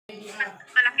mas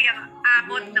malaki ang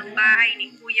abot ng bahay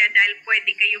ni Kuya dahil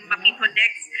pwede kayong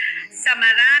makikonnect sa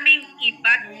maraming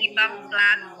iba't ibang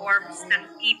platforms ng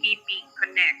PBB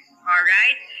Connect.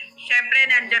 Alright? Siyempre,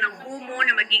 nandyan ang Kumu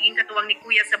na magiging katuwang ni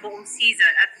Kuya sa buong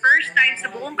season. At first time sa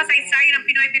buong kasaysayan ng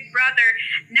Pinoy Big Brother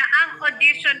na ang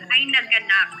audition ay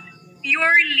naganap.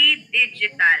 Purely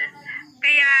digital.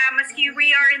 Kaya maski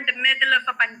we are in the middle of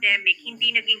a pandemic,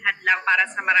 hindi naging hadlang para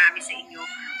sa marami sa inyo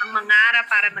ang mangarap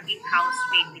para maging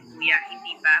housemate ni Kuya.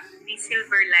 Hindi ba? May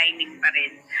silver lining pa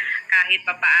rin kahit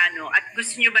papaano. At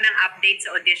gusto nyo ba ng update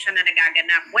sa audition na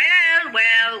nagaganap? Well.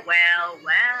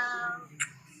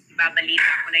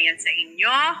 Ibabalita ko na yan sa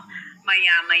inyo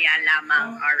maya-maya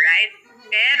lamang. Alright?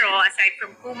 Pero aside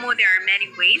from Kumu, there are many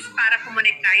ways para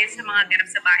kumonek tayo sa mga ganap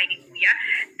sa bahay ni Kuya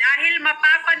dahil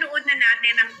mapapanood na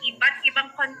natin ang iba't ibang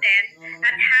content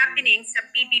at happening sa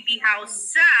PBB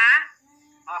House sa...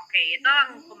 Okay, ito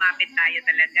ang kumapit tayo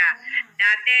talaga.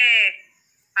 Dati,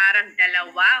 parang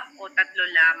 2 o 3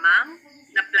 lamang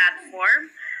na platform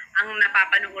ang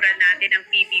napapanuuran natin ng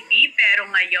PBB pero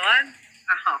ngayon,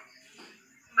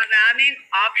 maraming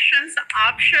options.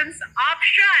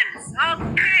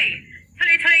 Okay.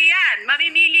 Tuloy-tuloy yan.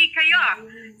 Mamimili kayo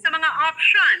sa mga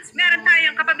options. Meron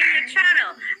tayong Kapamilya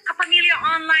Channel, Kapamilya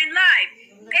Online Live,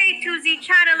 A to Z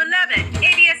Channel 11,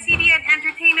 ABS-CBN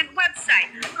Entertainment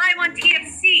website,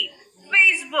 I1TFC,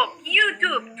 Facebook,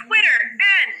 YouTube, Twitter,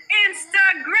 and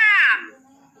Instagram.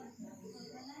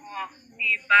 Oh,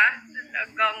 diba?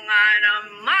 Talaga nga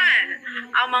naman.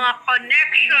 Ang mga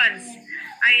connections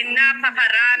ay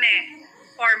napakarami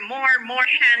for more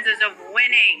chances of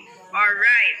winning.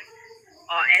 Alright.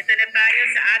 Eto na tayo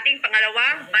sa ating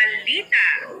pangalawang balita.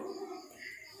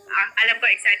 Alam ko,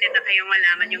 excited na kayong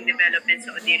malaman yung development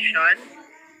sa audition.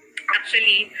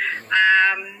 Actually,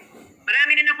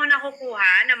 marami na ako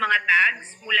nakukuha ng mga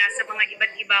tags mula sa mga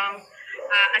iba't ibang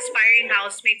aspiring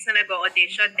housemates na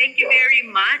nag-audition. Thank you very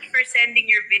much for sending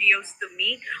your videos to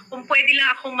me. Kung pwede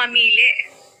lang akong mamili,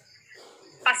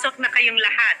 pasok na kayong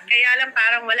lahat. Kaya lang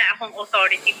parang wala akong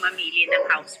authority mamili ng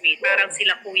housemate. Parang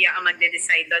sila Kuya ang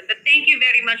magde-decide doon. But thank you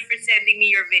very much for sending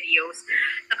me your videos.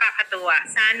 Nakakatuwa.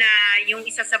 Sana yung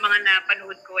isa sa mga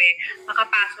napanood ko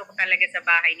makapasok talaga sa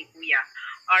bahay ni Kuya.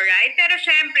 Alright? Pero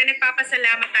syempre,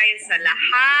 nagpapasalamat tayo sa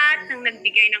lahat ng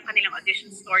nagbigay ng kanilang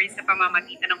audition stories sa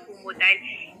pamamagitan ng Kumu dahil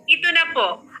ito na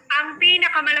po ang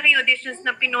pinakamalaking auditions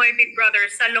ng Pinoy Big Brother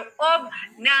sa loob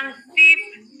ng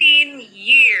 15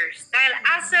 years. Dahil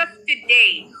as of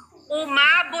today,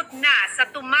 umabot na sa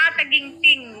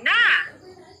tumataginting na.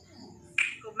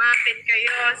 Kumapit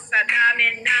kayo sa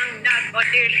dami ng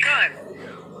nag-audition.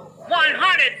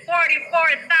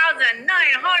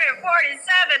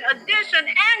 144,947 audition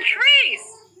entries.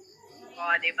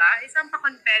 Diba? Isang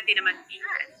pa-confetti naman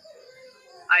yan.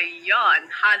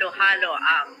 Ayun, halo-halo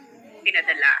ang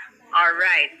pinadala.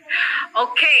 Alright.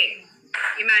 Okay.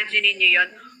 Imagine niyo yun.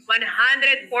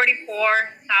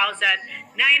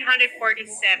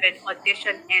 144,947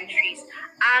 audition entries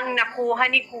ang nakuha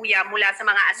ni Kuya mula sa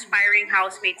mga aspiring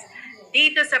housemates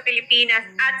dito sa Pilipinas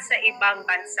at sa ibang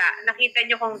bansa. Nakita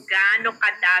niyo kung gaano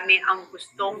kadami ang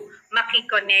gustong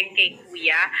makikonek kay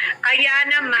Kuya. Kaya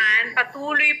naman,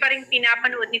 patuloy pa rin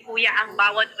pinapanood ni Kuya ang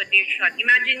bawat audition.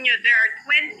 Imagine niyo, there are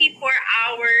 24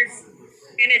 hours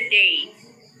in a day.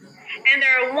 And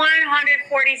there are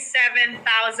 147,000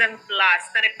 plus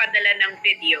na nagpadala ng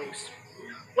videos.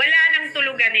 Wala nang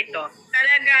tulugan ito.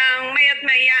 Talagang maya't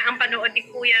maya ang panood ni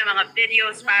Kuya ng mga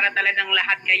videos para talagang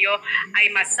lahat kayo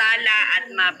ay masala at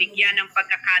mabigyan ng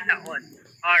pagkakataon.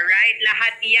 Alright,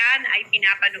 lahat yan ay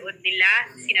pinapanood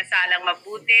nila, sinasalang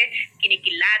mabuti,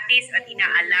 kinikilatis at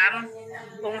inaalam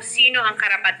kung sino ang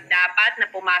karapat-dapat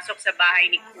na pumasok sa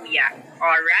bahay ni Kuya.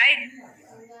 Alright?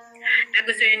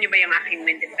 Nagustuhan niyo ba yung aking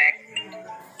wind effect?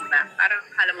 Diba? Parang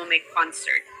kala mo may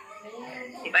concert.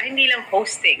 Diba? Hindi lang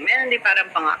hosting. Meron din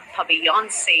parang mga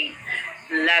Beyonce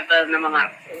level na mga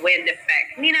wind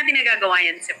effect. Hindi natin nagagawa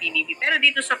yan sa PBB. Pero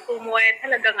dito sa Kumu,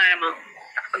 talaga nga namang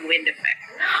wind effect.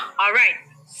 Alright.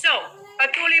 So,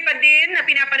 patuloy pa din na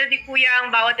pinapanood ni Kuya ang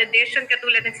bawat edition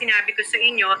katulad ng sinabi ko sa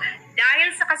inyo.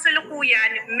 Dahil sa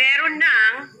kasalukuyan, meron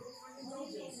ng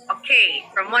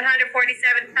from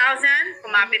 147,000,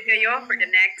 kumapit kayo for the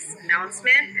next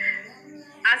announcement.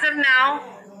 As of now,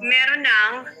 meron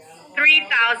ng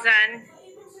 3,053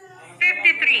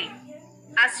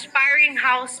 aspiring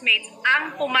housemates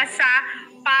ang pumasa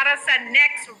para sa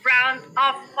next round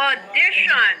of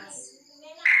auditions.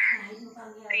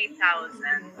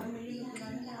 3,000.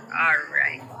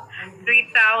 Alright.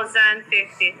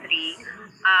 3,053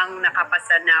 ang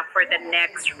nakapasa na for the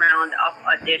next round of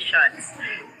auditions.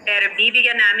 Pero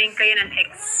bibigyan namin kayo ng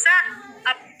exact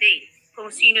update kung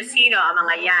sino-sino ang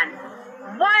mga yan.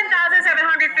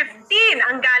 1,715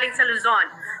 ang galing sa Luzon.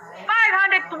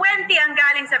 520 ang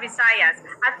galing sa Visayas.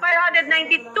 At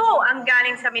 592 ang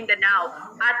galing sa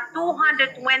Mindanao. At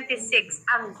 226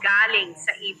 ang galing sa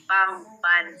ibang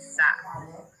bansa.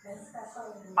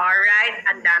 Alright,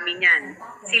 ang dami niyan.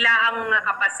 Sila ang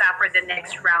nakapasa for the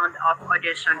next round of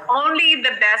audition. Only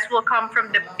the best will come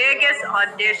from the biggest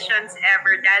auditions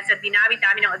ever. Dahil sa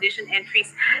dinami-dami ng audition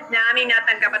entries namin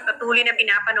natanggap at patuloy na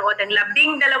pinapanood, ang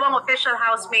 12 official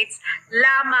housemates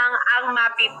lamang ang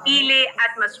mapipili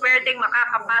at maswerteng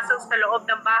makakapasok sa loob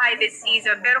ng bahay this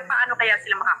season. Pero paano kaya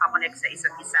sila makakakonect sa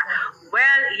isa't isa?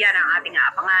 Well, yan ang ating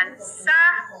aabangan sa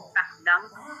takdang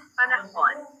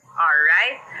panahon.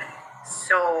 Alright?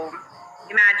 So,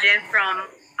 imagine from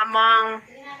among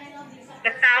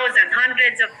the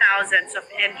hundreds of thousands of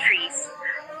entries,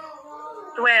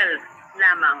 12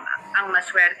 lamang ang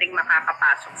maswerteng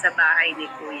makakapasok sa bahay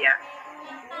ni Kuya.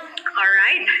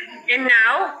 Alright? And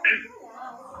now,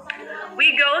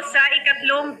 we go sa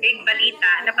ikatlong big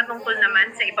balita na patungkol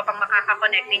naman sa iba pang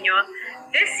makakakonect ninyo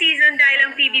this season dahil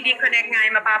ang PBB Connect nga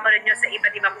ay mapapanood nyo sa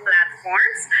iba't ibang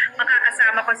platforms.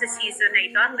 Makakasama ko sa season na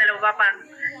ito ang dalawa pang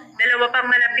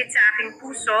malapit sa aking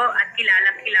puso at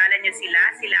kilala nyo sila.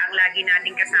 Sila ang lagi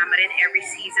nating kasama rin every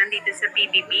season dito sa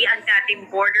PBB. Ang dating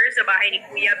border sa bahay ni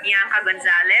Kuya Bianca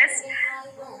Gonzalez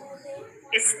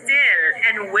is still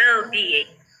and will be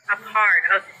a part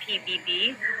of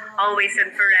PBB, always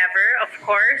and forever, of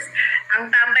course.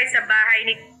 Ang tambay sa bahay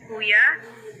ni Kuya,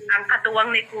 ang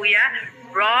katuwang ni Kuya,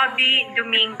 Robbie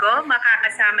Domingo,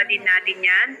 makakasama din natin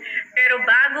yan. Pero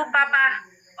bago pa,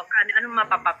 anong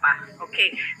mapapapa?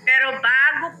 Okay. Pero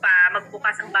bago pa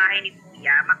magbukas ang bahay ni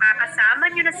Kuya,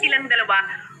 makakasama nyo na silang dalawa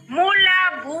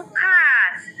mula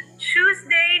bukas,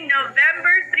 Tuesday,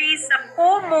 November 3 sa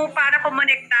Kumu para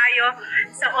kumonek tayo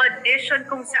sa audition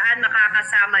kung saan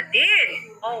makakasama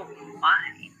din. Oh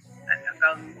my,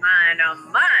 talagang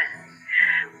naman.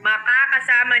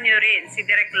 Makakasama nyo rin si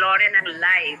Direk Loren ng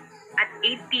live at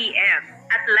 8 p.m.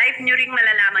 At live nyo rin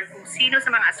malalaman kung sino sa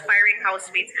mga aspiring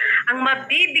housemates ang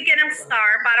mabibigyan ng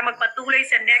star para magpatuloy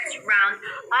sa next round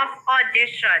of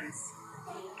auditions.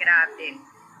 Grabe.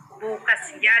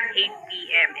 Bukas yan, 8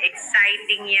 p.m.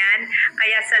 Exciting yan.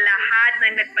 Kaya sa lahat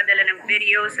ng nagpadala ng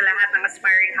video, sa lahat ng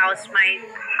aspiring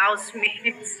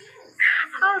housemates.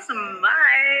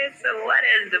 So what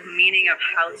is the meaning of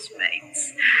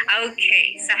housemates?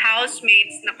 Okay, sa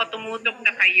housemates, nakatumutok na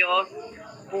kayo,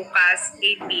 bukas,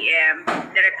 8 p.m.,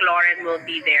 Direk Lauren will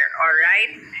be there,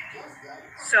 alright?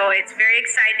 So it's very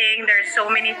exciting. There's so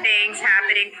many things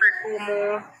happening for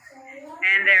Kumu.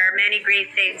 And there are many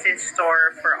great things in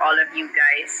store for all of you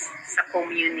guys sa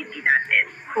community natin.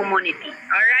 Community.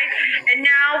 Alright? And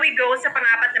now we go sa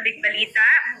pang-apat na big balita.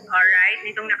 Alright?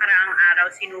 Nitong nakaraang araw,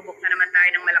 sinubok na naman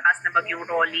tayo ng malakas na bagyong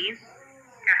Rolly.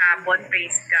 Kahapon,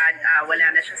 praise God,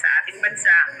 wala na siya sa ating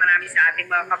bansa. Marami sa ating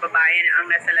mga kababayan ang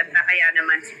nasalanta. Kaya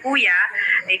naman si Kuya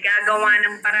ay gagawa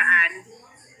ng paraan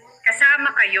kasama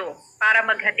kayo para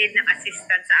maghatid ng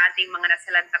assistance sa ating mga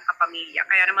nasalantang kapamilya.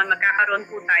 Kaya naman magkakaroon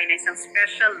po tayo ng isang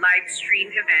special live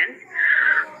stream event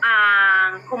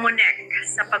ang Kumonek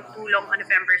sa pagtulong on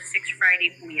November 6 Friday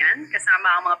po yan.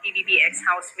 Kasama ang mga PBBX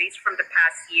housemates from the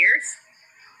past years.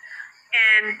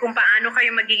 And kung paano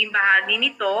kayo magiging bahagi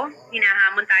nito,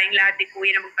 hinahamon tayong lahat ni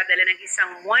Kuya na magpadala ng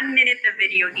isang 1-minute na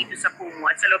video dito sa Kumu.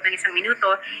 At sa loob ng isang minuto,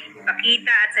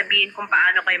 ipakita at sabihin kung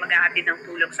paano kayo maghahatid ng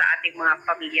tulong sa ating mga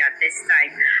pamilya at this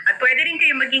time. At pwede rin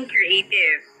kayo maging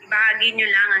creative. Ibahagi nyo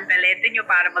lang ang talento nyo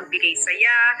para magbigay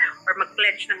saya or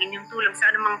mag-pledge ng inyong tulong sa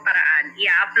anumang paraan.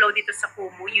 I-upload dito sa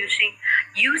Kumu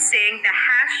using the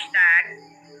hashtag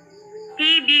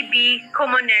PBB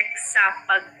Kumonek sa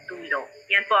pagtulong.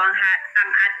 Yan po ang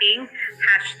ating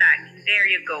hashtag. There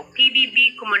you go.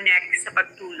 PBB Kumonek sa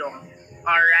pagtulong.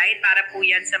 Alright? Para po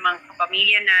yan sa mga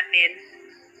kapamilya natin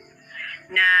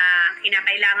na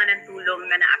kinakailangan ng tulong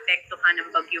na naapektuhan ng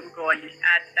bagyong Rolly.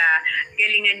 At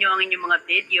galingan nyo ang inyong mga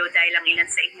video dahil ang ilan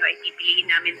sa inyo ay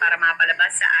pipiliin namin para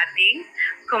mapalabas sa ating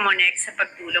Kumonek sa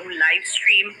pagtulong live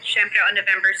stream. Siyempre on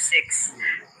November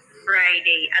 6.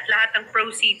 Friday. At lahat ng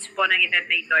proceeds po ng event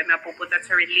na ito ay mapupunta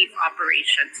sa relief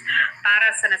operations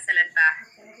para sa nasalanta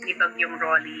ni Bagyong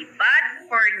Rolly. But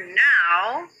for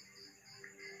now,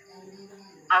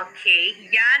 okay,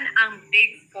 yan ang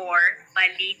Big 4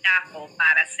 balita ko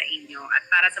para sa inyo. At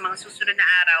para sa mga susunod na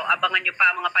araw, abangan nyo pa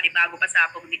ang mga panibago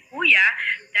pasabog ni Kuya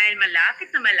dahil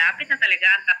malapit na talaga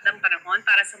ang takdang panahon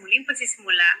para sa muling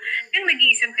pagsisimula ng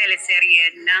nag-iisang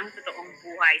teleserye ng totoong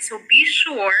buhay. So be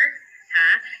sure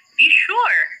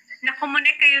na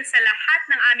kumonek kayo sa lahat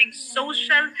ng aming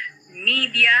social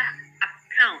media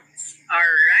accounts.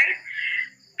 Alright?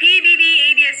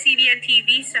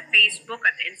 Facebook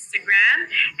at Instagram,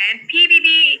 and PBB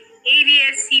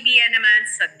ABS-CBN naman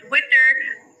sa Twitter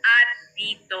at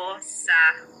dito sa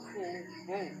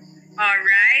Kumu.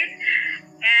 Alright?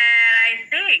 And I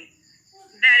think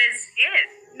that is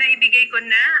it. Naibigay ko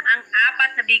na ang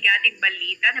 4 na bigating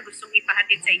balita na gustong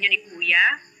ipahatid sa inyo ni Kuya.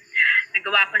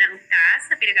 Nagawa ko na ang task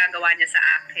na pinagagawa niya sa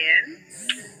akin.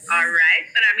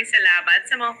 Alright, maraming salamat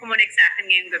sa mga kumunik sa akin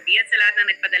ngayong gabi at sa lahat ng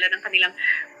nagpadala ng kanilang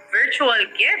virtual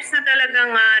gifts na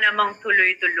talagang namang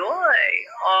tuloy-tuloy.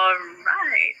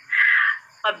 Alright.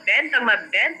 Mabentang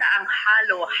mabenta ang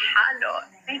halo-halo.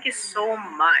 Thank you so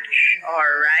much.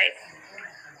 Alright.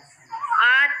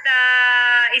 At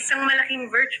isang malaking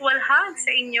virtual hug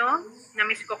sa inyo.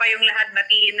 Namiss ko kayong lahat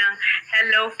batiin ng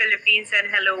hello Philippines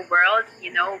and hello world.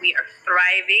 You know, we are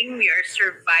thriving, we are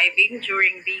surviving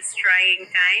during these trying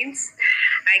times.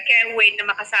 I can't wait na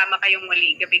makasama kayong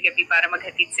muli gabi-gabi para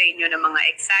maghatid sa inyo ng mga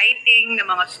exciting na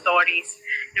mga stories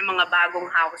ng mga bagong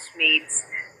housemates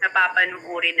na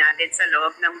papanuorin natin sa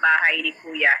loob ng bahay ni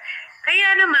Kuya. Kaya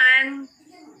naman,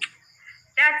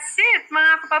 that's it,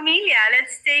 mga kapamilya.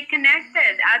 Let's stay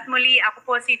connected. At muli, ako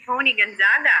po si Toni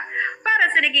Gonzaga para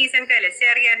sa nag-iisang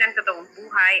teleserye ng totoong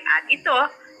buhay. At ito,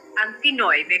 ang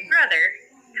Pinoy Big Brother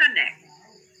Connect.